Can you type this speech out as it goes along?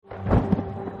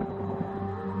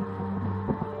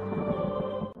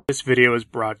This video is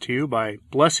brought to you by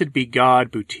Blessed Be God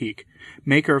Boutique,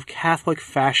 maker of Catholic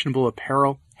fashionable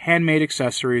apparel, handmade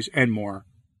accessories, and more.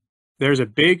 There's a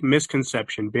big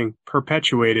misconception being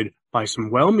perpetuated by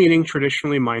some well-meaning,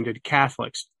 traditionally minded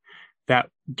Catholics that,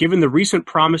 given the recent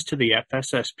promise to the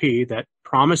FSSP that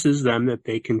promises them that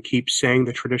they can keep saying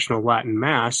the traditional Latin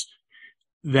Mass,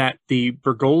 that the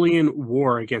Bergoglian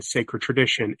war against sacred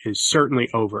tradition is certainly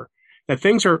over, that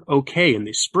things are okay in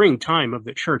the springtime of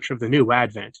the Church of the New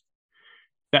Advent,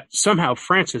 that somehow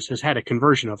Francis has had a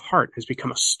conversion of heart, has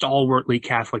become a stalwartly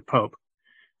Catholic Pope.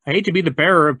 I hate to be the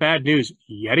bearer of bad news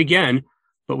yet again,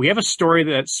 but we have a story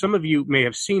that some of you may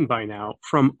have seen by now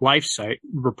from LifeSite,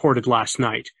 reported last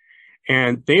night.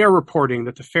 And they are reporting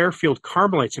that the Fairfield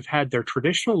Carmelites have had their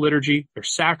traditional liturgy, their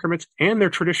sacraments, and their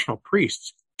traditional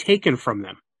priests taken from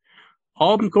them.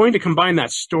 I'm going to combine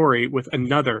that story with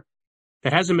another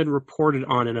that hasn't been reported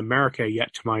on in America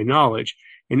yet, to my knowledge,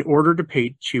 in order to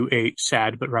paint you a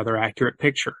sad but rather accurate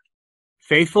picture.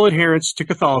 Faithful adherence to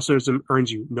Catholicism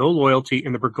earns you no loyalty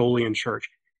in the Bergoglian Church,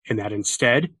 and that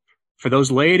instead, for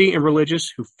those laity and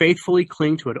religious who faithfully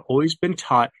cling to what had always been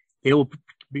taught, they will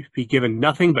be given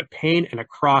nothing but pain and a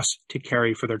cross to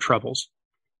carry for their troubles.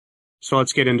 So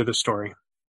let's get into the story.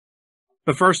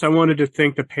 But first, I wanted to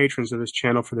thank the patrons of this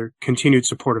channel for their continued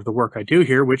support of the work I do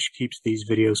here, which keeps these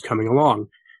videos coming along.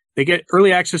 They get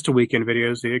early access to weekend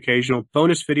videos, the occasional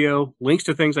bonus video, links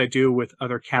to things I do with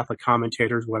other Catholic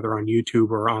commentators, whether on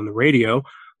YouTube or on the radio,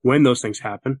 when those things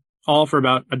happen, all for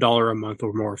about $1 a month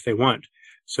or more if they want.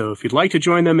 So if you'd like to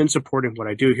join them in supporting what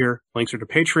I do here, links are to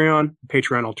Patreon,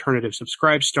 Patreon Alternative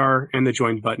Subscribe Star, and the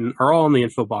Join button are all in the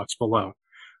info box below.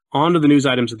 On to the news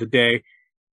items of the day,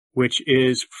 which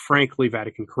is, frankly,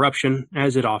 Vatican corruption,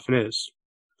 as it often is.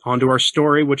 On to our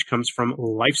story, which comes from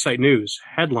LifeSite News.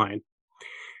 Headline: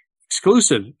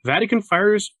 Exclusive, Vatican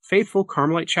fires faithful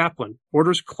Carmelite chaplain,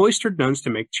 orders cloistered nuns to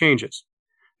make changes.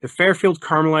 The Fairfield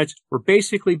Carmelites were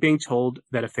basically being told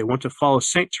that if they want to follow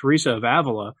St. Teresa of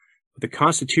Avila, with the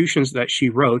constitutions that she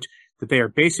wrote, that they are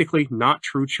basically not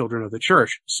true children of the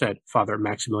Church, said Father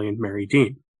Maximilian Mary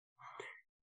Dean.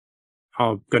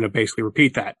 I'm going to basically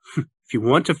repeat that. If you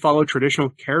want to follow traditional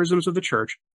charisms of the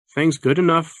Church, things good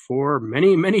enough for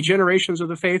many, many generations of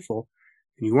the faithful,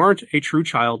 then you aren't a true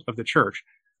child of the Church,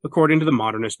 according to the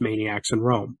modernist maniacs in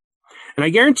Rome. And I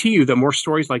guarantee you that more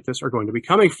stories like this are going to be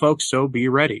coming, folks, so be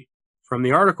ready. From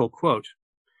the article, quote,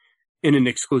 in an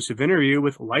exclusive interview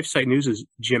with LifeSite News'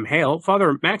 Jim Hale,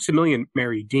 Father Maximilian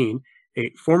Mary Dean,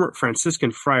 a former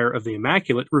Franciscan friar of the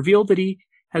Immaculate, revealed that he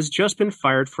has just been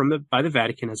fired by the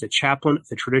Vatican as a chaplain of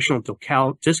the traditional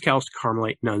Discalced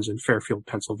Carmelite nuns in Fairfield,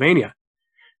 Pennsylvania.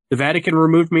 The Vatican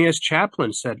removed me as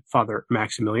chaplain, said Father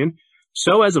Maximilian.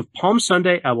 So as of Palm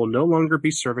Sunday, I will no longer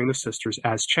be serving the sisters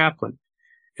as chaplain.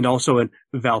 And also in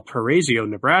Valparaiso,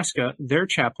 Nebraska, their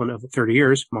chaplain of 30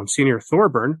 years, Monsignor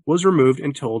Thorburn, was removed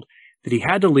and told that he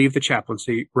had to leave the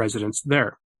chaplaincy residence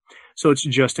there. So it's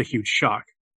just a huge shock.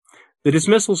 The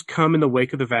dismissals come in the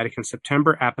wake of the Vatican's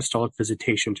September apostolic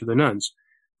visitation to the nuns.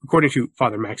 According to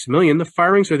Father Maximilian, the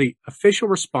firings are the official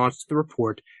response to the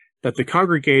report that the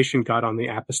congregation got on the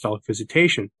apostolic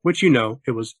visitation, which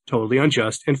it was totally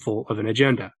unjust and full of an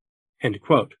agenda. End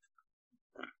quote.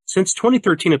 Since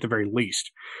 2013 at the very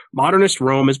least, modernist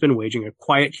Rome has been waging a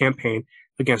quiet campaign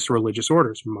against religious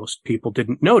orders. Most people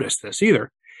didn't notice this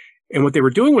either. And what they were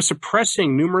doing was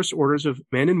suppressing numerous orders of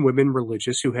men and women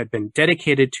religious who had been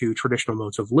dedicated to traditional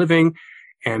modes of living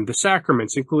and the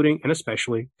sacraments, including and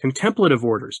especially contemplative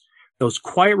orders, those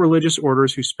quiet religious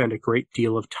orders who spend a great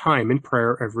deal of time in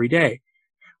prayer every day,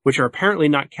 which are apparently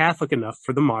not Catholic enough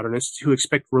for the modernists who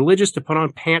expect religious to put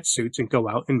on pantsuits and go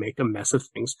out and make a mess of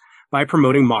things by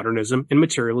promoting modernism and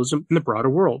materialism in the broader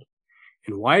world.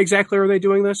 And why exactly are they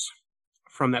doing this?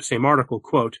 From that same article,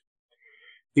 quote,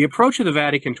 the approach of the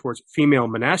Vatican towards female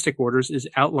monastic orders is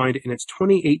outlined in its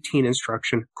 2018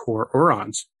 instruction, Cor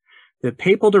Orans. The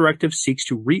papal directive seeks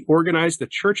to reorganize the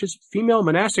Church's female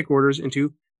monastic orders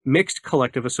into mixed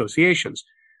collective associations,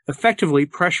 effectively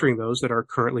pressuring those that are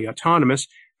currently autonomous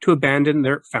to abandon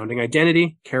their founding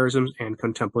identity, charisms, and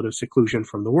contemplative seclusion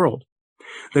from the world.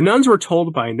 The nuns were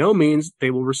told by no means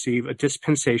they will receive a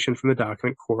dispensation from the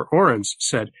document Cor Orans,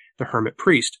 said the hermit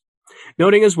priest,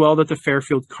 noting as well that the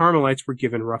Fairfield Carmelites were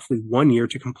given roughly 1 year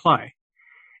to comply.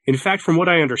 In fact, from what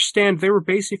I understand, they were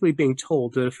basically being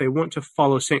told that if they want to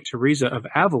follow St. Teresa of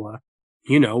Avila,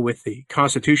 with the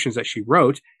constitutions that she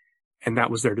wrote, and that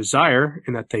was their desire,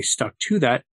 and that they stuck to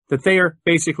that they are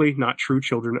basically not true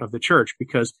children of the Church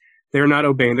because they're not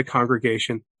obeying the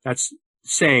congregation that's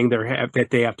saying that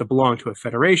they have to belong to a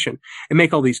federation and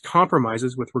make all these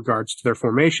compromises with regards to their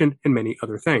formation and many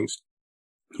other things.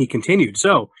 He continued,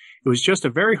 "So, it was just a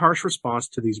very harsh response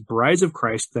to these brides of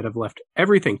Christ that have left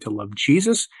everything to love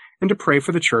Jesus and to pray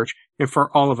for the church and for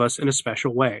all of us in a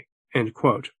special way." End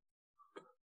quote.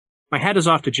 My hat is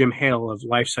off to Jim Hale of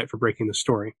LifeSite for breaking the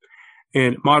story.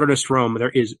 In modernist Rome, there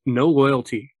is no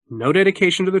loyalty, no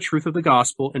dedication to the truth of the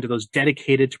gospel and to those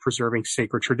dedicated to preserving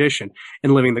sacred tradition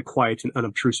and living the quiet and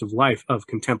unobtrusive life of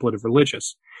contemplative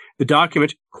religious. The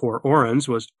document, Cor Orans,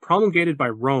 was promulgated by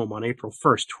Rome on April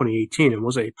 1st, 2018, and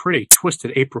was a pretty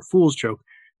twisted April Fool's joke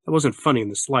that wasn't funny in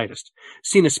the slightest,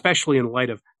 seen especially in light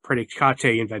of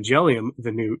Praedicate Evangelium,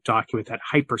 the new document that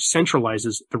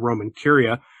hyper-centralizes the Roman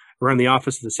Curia around the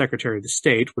office of the Secretary of the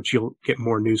State, which you'll get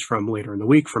more news from later in the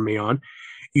week from me on.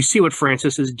 You see what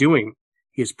Francis is doing.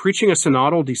 He is preaching a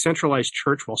synodal, decentralized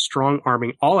church while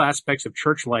strong-arming all aspects of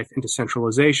church life into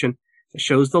centralization that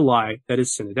shows the lie that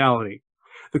is synodality.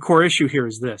 The core issue here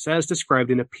is this, as described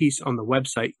in a piece on the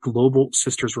website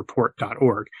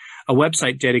globalsistersreport.org, a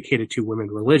website dedicated to women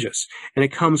religious, and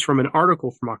it comes from an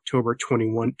article from October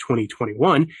 21,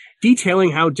 2021,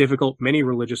 detailing how difficult many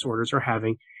religious orders are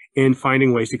having in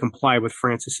finding ways to comply with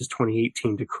Francis's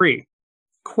 2018 decree.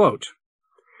 Quote,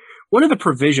 "One of the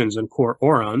provisions in Cor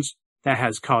Orans that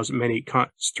has caused many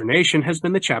consternation has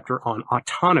been the chapter on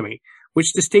autonomy,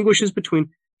 which distinguishes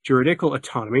between juridical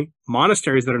autonomy,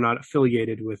 monasteries that are not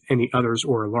affiliated with any others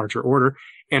or a larger order,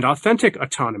 and authentic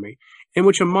autonomy, in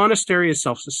which a monastery is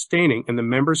self-sustaining and the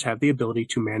members have the ability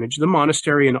to manage the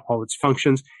monastery and all its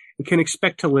functions and can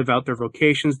expect to live out their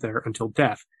vocations there until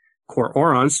death. Cor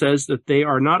Orans says that they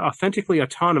are not authentically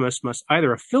autonomous, must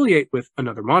either affiliate with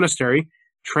another monastery,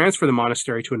 transfer the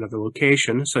monastery to another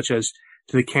location, such as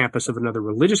to the campus of another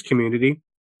religious community,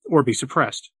 or be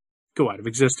suppressed, go out of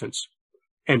existence."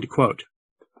 End quote.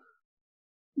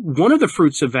 One of the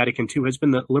fruits of Vatican II has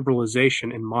been the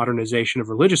liberalization and modernization of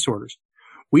religious orders.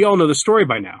 We all know the story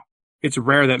by now. It's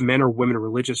rare that men or women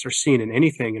religious are seen in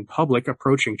anything in public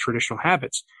approaching traditional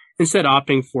habits, instead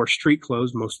opting for street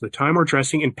clothes most of the time or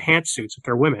dressing in pantsuits if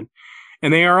they're women.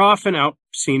 And they are often out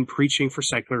seen preaching for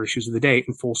secular issues of the day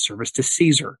in full service to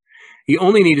Caesar. You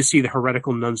only need to see the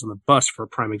heretical nuns on the bus for a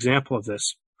prime example of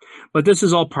this. But this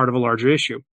is all part of a larger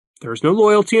issue. There is no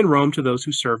loyalty in Rome to those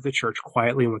who serve the church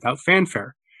quietly and without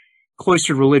fanfare.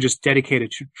 Cloistered religious dedicated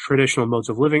to traditional modes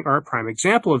of living are a prime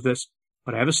example of this,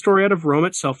 but I have a story out of Rome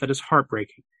itself that is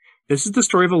heartbreaking. This is the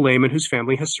story of a layman whose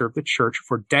family has served the church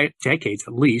for decades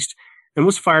at least, and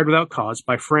was fired without cause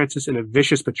by Francis in a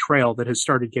vicious betrayal that has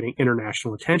started getting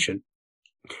international attention.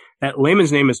 That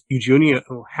layman's name is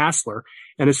Eugenio Hassler,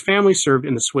 and his family served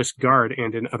in the Swiss Guard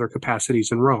and in other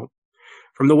capacities in Rome.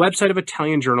 From the website of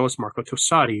Italian journalist Marco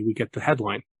Tossati, we get the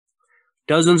headline.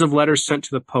 Dozens of letters sent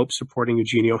to the Pope supporting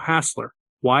Eugenio Hassler.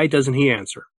 Why doesn't he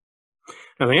answer?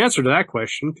 Now, the answer to that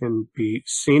question can be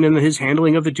seen in his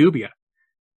handling of the dubia.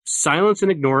 Silence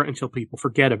and ignore it until people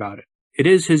forget about it. It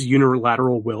is his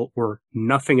unilateral will or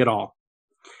nothing at all.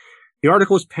 The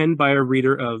article is penned by a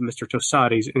reader of Mr.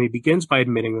 Tossati's, and he begins by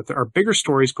admitting that there are bigger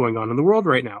stories going on in the world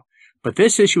right now, but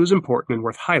this issue is important and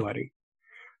worth highlighting.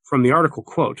 From the article,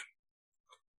 quote,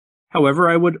 "However,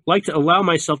 I would like to allow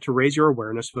myself to raise your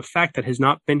awareness of a fact that has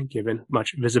not been given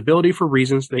much visibility for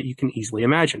reasons that you can easily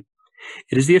imagine.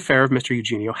 It is the affair of Mr.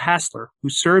 Eugenio Hassler, who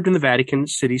served in the Vatican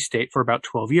City State for about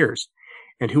 12 years,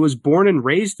 and who was born and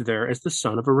raised there as the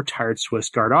son of a retired Swiss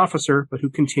Guard officer, but who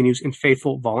continues in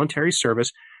faithful voluntary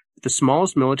service with the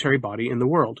smallest military body in the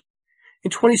world. In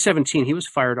 2017, he was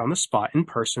fired on the spot in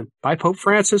person by Pope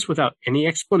Francis without any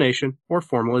explanation or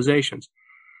formalizations.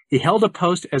 He held a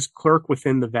post as clerk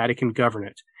within the Vatican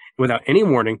government, and without any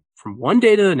warning, from one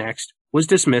day to the next, was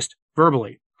dismissed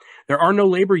verbally. There are no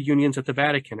labor unions at the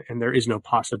Vatican, and there is no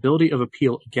possibility of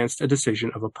appeal against a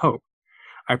decision of a pope.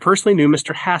 I personally knew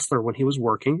Mr. Hassler when he was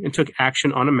working and took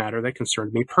action on a matter that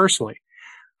concerned me personally.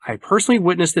 I personally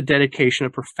witnessed the dedication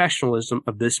and professionalism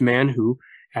of this man who,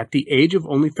 at the age of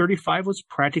only 35, was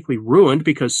practically ruined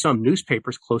because some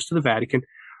newspapers close to the Vatican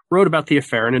wrote about the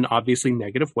affair in an obviously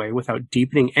negative way without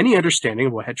deepening any understanding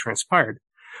of what had transpired.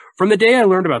 From the day I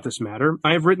learned about this matter,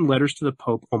 I have written letters to the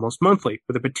Pope almost monthly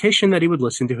with a petition that he would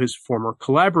listen to his former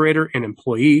collaborator and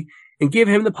employee and give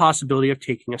him the possibility of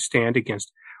taking a stand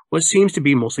against what seems to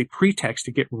be mostly pretext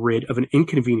to get rid of an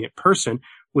inconvenient person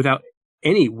without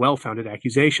any well-founded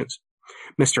accusations.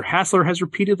 Mr. Hassler has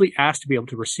repeatedly asked to be able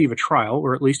to receive a trial,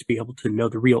 or at least to be able to know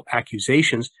the real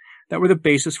accusations that were the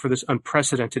basis for this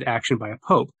unprecedented action by a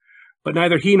pope. But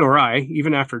neither he nor I,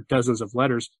 even after dozens of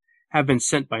letters have been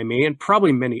sent by me and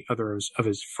probably many others of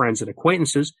his friends and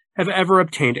acquaintances, have ever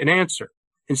obtained an answer.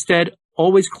 Instead,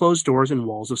 always closed doors and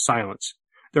walls of silence.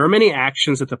 There are many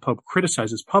actions that the Pope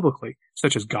criticizes publicly,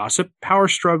 such as gossip, power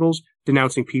struggles,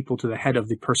 denouncing people to the head of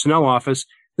the personnel office,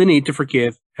 the need to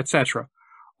forgive, etc.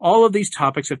 All of these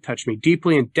topics have touched me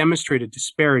deeply and demonstrated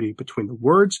disparity between the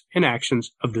words and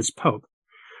actions of this Pope.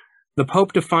 The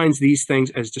Pope defines these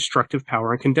things as destructive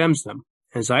power and condemns them.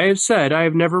 As I have said, I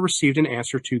have never received an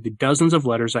answer to the dozens of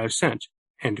letters I have sent.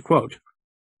 End quote.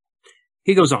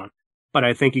 He goes on, but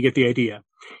I think you get the idea.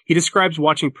 He describes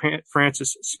watching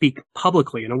Francis speak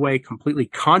publicly in a way completely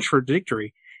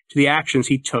contradictory to the actions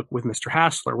he took with Mr.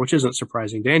 Hassler, which isn't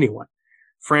surprising to anyone.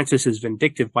 Francis is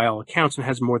vindictive by all accounts and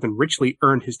has more than richly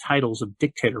earned his titles of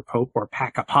dictator pope or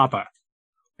paca papa.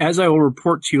 As I will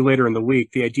report to you later in the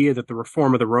week, the idea that the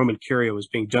reform of the Roman Curia was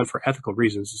being done for ethical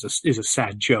reasons is a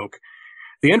sad joke.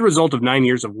 The end result of 9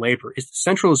 years of labor is the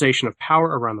centralization of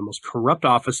power around the most corrupt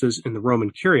offices in the Roman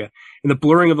Curia and the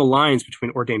blurring of the lines between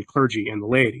ordained clergy and the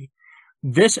laity.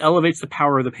 This elevates the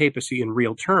power of the papacy in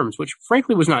real terms, which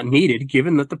frankly was not needed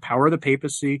given that the power of the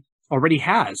papacy already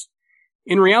has.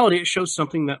 In reality, it shows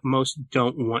something that most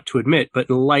don't want to admit, but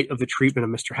in light of the treatment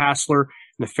of Mr. Hassler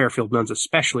and the Fairfield nuns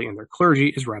especially and their clergy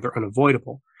is rather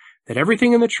unavoidable. That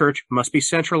everything in the church must be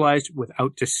centralized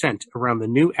without dissent around the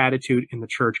new attitude in the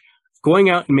church of going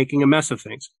out and making a mess of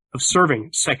things, of serving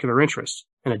secular interests,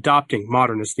 and adopting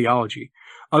modernist theology.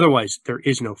 Otherwise, there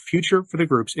is no future for the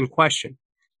groups in question.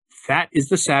 That is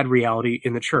the sad reality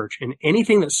in the church, and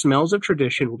anything that smells of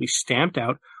tradition will be stamped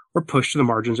out or pushed to the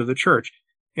margins of the church,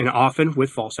 and often with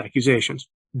false accusations.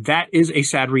 That is a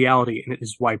sad reality, and it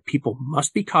is why people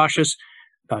must be cautious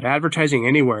about advertising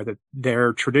anywhere that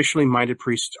their traditionally minded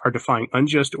priests are defying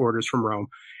unjust orders from Rome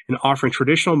and offering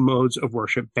traditional modes of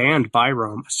worship banned by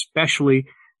Rome, especially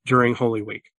during Holy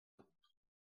Week.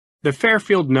 The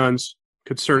Fairfield nuns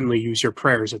could certainly use your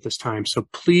prayers at this time, so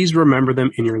please remember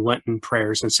them in your Lenten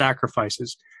prayers and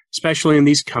sacrifices, especially in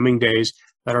these coming days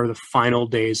that are the final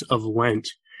days of Lent,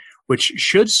 which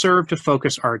should serve to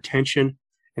focus our attention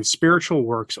and spiritual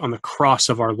works on the cross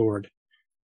of our Lord.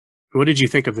 What did you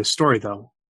think of this story,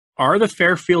 though? Are the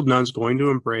Fairfield nuns going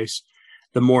to embrace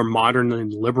the more modern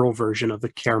and liberal version of the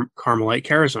Carmelite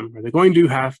charism? Are they going to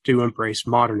have to embrace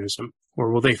modernism,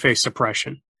 or will they face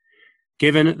suppression?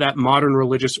 Given that modern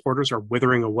religious orders are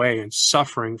withering away and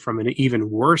suffering from an even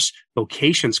worse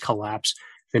vocations collapse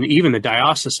than even the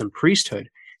diocesan priesthood,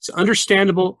 it's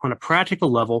understandable on a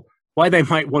practical level why they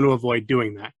might want to avoid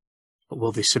doing that. But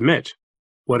will they submit?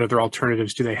 What other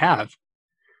alternatives do they have?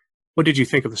 What did you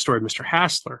think of the story of Mr.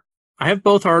 Hassler? I have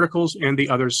both articles and the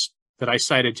others that I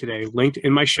cited today linked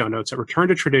in my show notes at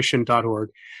returntotradition.org.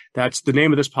 That's the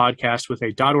name of this podcast with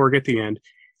a .org at the end.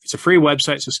 It's a free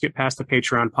website, so skip past the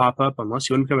Patreon pop-up unless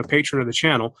you want to become a patron of the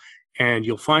channel, and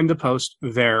you'll find the post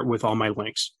there with all my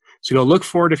links. So go look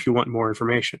for it if you want more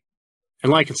information.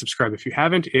 And like and subscribe if you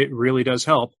haven't. It really does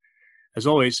help. As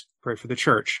always, pray for the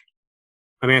church.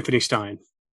 I'm Anthony Stein.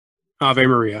 Ave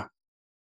Maria.